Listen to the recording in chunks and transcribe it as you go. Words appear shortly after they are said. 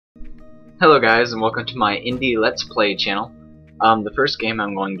Hello guys, and welcome to my indie Let's Play channel. The first game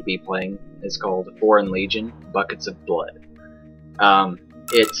I'm going to be playing is called Foreign Legion: Buckets of Blood.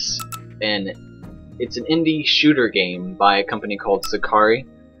 It's an indie shooter game by a company called Sakari.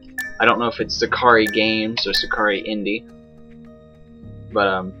 I don't know if it's Sakari Games or Sakari Indie,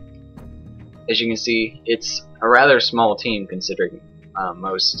 but as you can see, it's a rather small team considering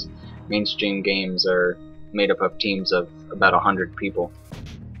most mainstream games are made up of teams of about 100 people.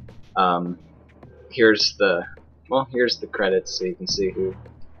 Here's the credits so you can see who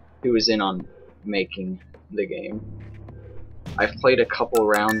was in on making the game. I've played a couple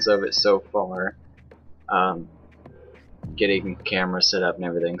rounds of it so far, getting camera set up and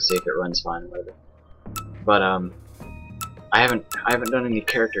everything, see if it runs fine with it. But I haven't done any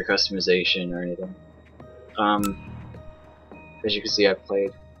character customization or anything. As you can see, I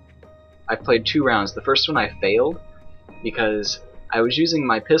played 2 rounds. The first one I failed because I was using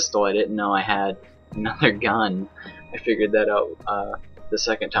my pistol. I didn't know I had another gun. I figured that out the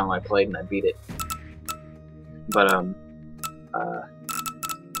second time I played and I beat it. But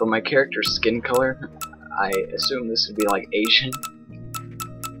for my character's skin color, I assume this would be like Asian.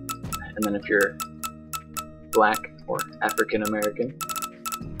 And then if you're black or African American,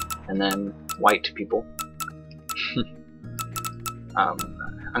 and then white people.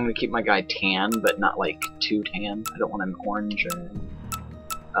 I'm gonna keep my guy tan, but not like too tan. I don't want him orange or anything.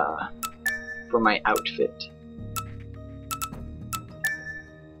 For my outfit.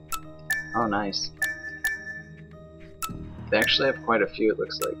 Oh, nice. They actually have quite a few, it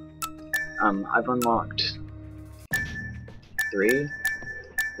looks like. I've unlocked 3?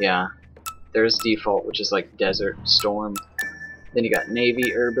 Yeah. There's default, which is like desert, storm. Then you got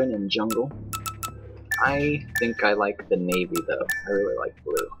navy, urban, and jungle. I think I like the navy though. I really like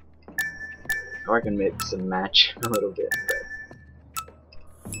blue. Or I can mix and match a little bit,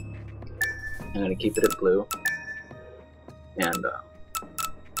 but I'm gonna keep it at blue. And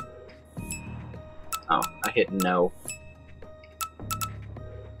oh, I hit no.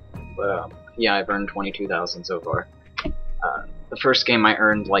 But yeah, I've earned 22,000 so far. The first game I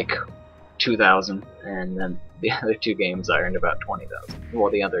earned like 2,000, and then the other 2 games I earned about 20,000.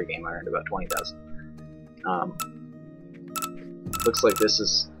 Well, the other game I earned about 20,000. Looks like this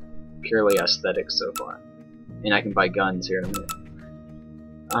is purely aesthetic so far. And I can buy guns here in a minute.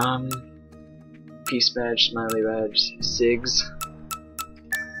 Peace badge, smiley badge, SIGs.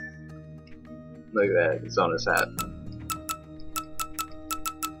 Look at that, it's on his hat.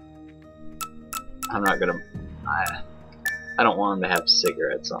 I'm not gonna... I don't want him to have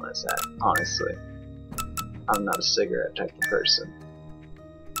cigarettes on his hat, honestly. I'm not a cigarette type of person.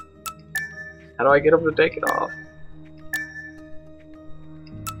 How do I get him to take it off?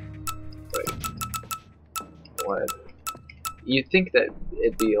 Wait. What? You'd think that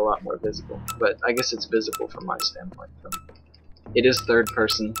it'd be a lot more visible, but I guess it's visible from my standpoint. It is third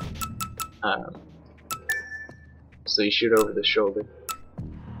person, so you shoot over the shoulder.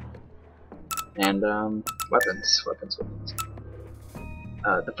 And weapons.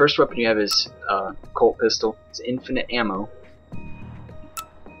 The first weapon you have is Colt pistol. It's infinite ammo,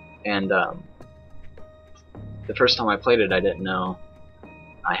 and the first time I played it, I didn't know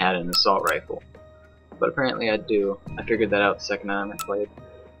I had an assault rifle. But apparently I do. I figured that out the second time I played.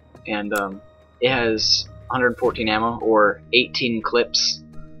 And it has 114 ammo, or 18 clips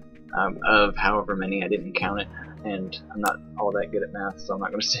of however many. I didn't count it, and I'm not all that good at math, so I'm not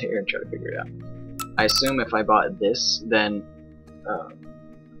going to sit here and try to figure it out. I assume if I bought this, then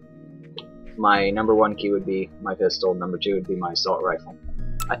my number 1 key would be my pistol, number 2 would be my assault rifle.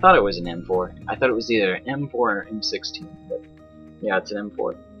 I thought it was an M4. I thought it was either an M4 or M16, but yeah, it's an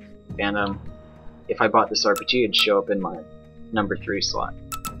M4. And if I bought this RPG, it'd show up in my number 3 slot.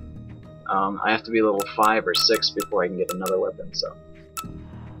 I have to be level 5 or 6 before I can get another weapon, so...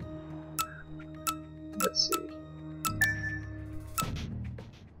 Let's see.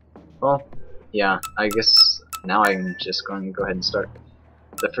 Well, yeah, I guess now I'm just going to go ahead and start.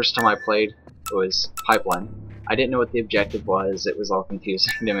 The first time I played was Pipeline. I didn't know what the objective was, it was all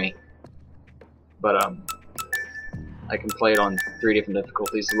confusing to me. But I can play it on 3 different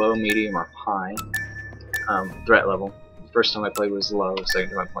difficulties: low, medium, or high. Threat level. The first time I played was low,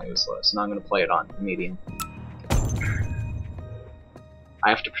 second time I played was low, so now I'm going to play it on medium. I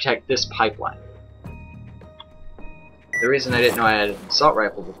have to protect this pipeline. The reason I didn't know I had an assault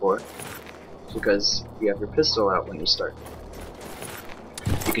rifle before is because you have your pistol out when you start.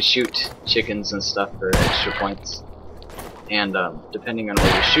 You can shoot chickens and stuff for extra points, and depending on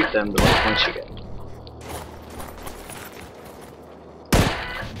where you shoot them, the more points you get.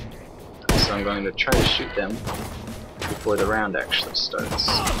 So I'm going to try to shoot them before the round actually starts.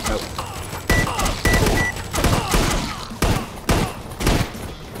 Nope.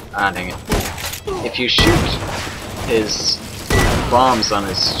 Ah, dang it. If you shoot his bombs on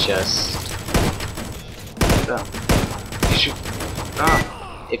his chest...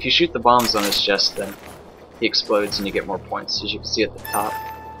 If you shoot the bombs on his chest, then he explodes and you get more points, as you can see at the top.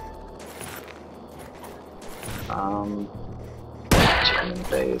 Chicken in the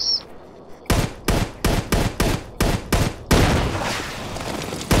face.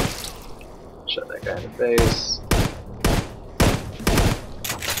 Shot that guy in the face.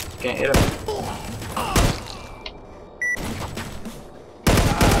 Can't hit him.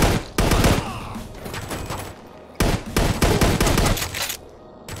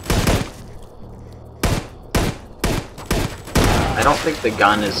 I don't think the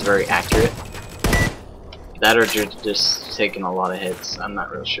gun is very accurate. That or just taking a lot of hits, I'm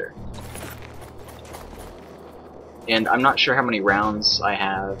not real sure. And I'm not sure how many rounds I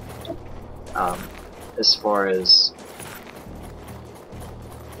have, as far as...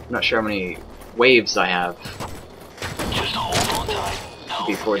 I'm not sure how many waves I have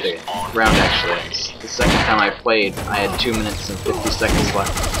before the round actually ends. The second time I played, I had 2 minutes and 50 seconds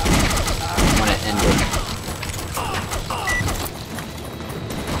left when it ended.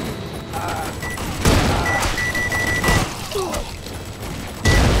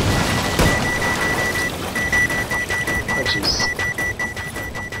 Oh jeez.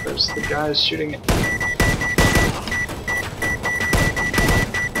 There's the guys shooting it.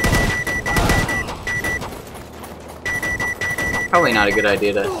 Probably not a good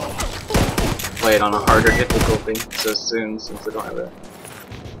idea to play it on a harder difficulty so soon, since I don't have a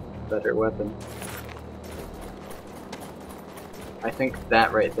better weapon. I think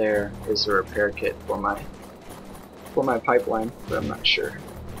that right there is a repair kit for my pipeline, but I'm not sure.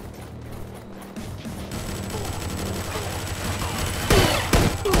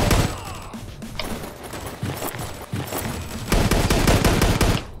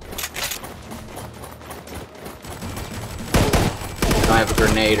 I don't have a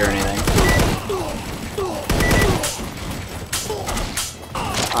grenade or anything.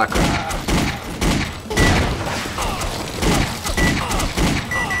 Ah, crap.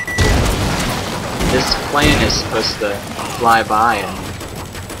 This plane is supposed to fly by and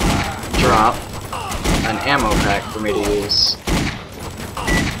drop an ammo pack for me to use.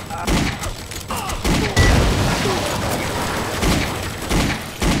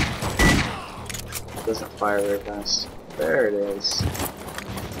 It doesn't fire very fast. There it is.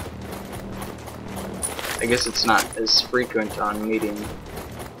 I guess it's not as frequent on medium.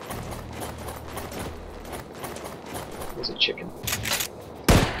 There's a chicken.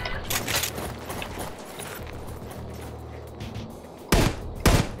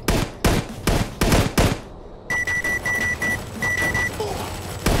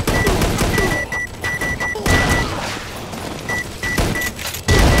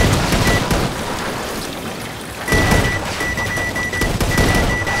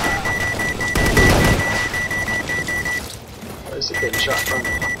 Where's it getting shot from?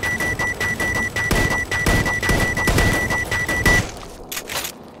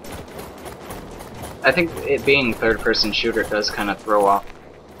 I think it being third-person shooter does kind of throw off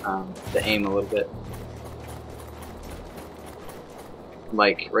the aim a little bit.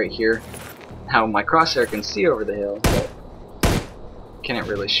 Like right here, how my crosshair can see over the hill, but can't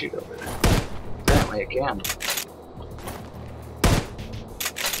really shoot over there. Apparently it can.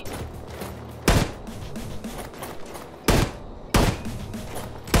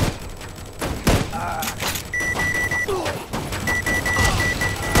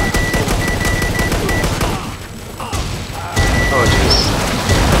 Oh jeez.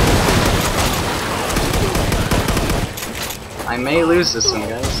 I may lose this one,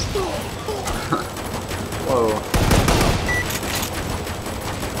 guys. Whoa.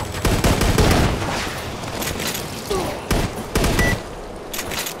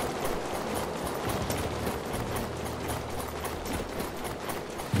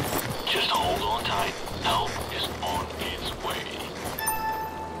 Just hold on tight. Help is on its way.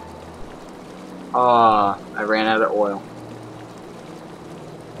 Ah, I ran out of oil.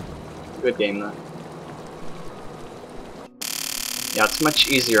 Good game though. Yeah, it's much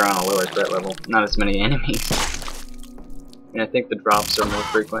easier on a lower threat level. Not as many enemies. And I think the drops are more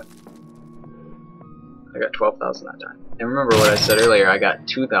frequent. I got 12,000 that time. And remember what I said earlier, I got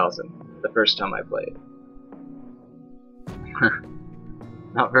 2,000 the first time I played.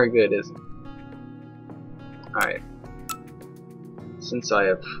 Not very good, is it? Alright. Since I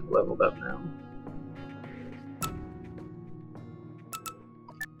have leveled up now.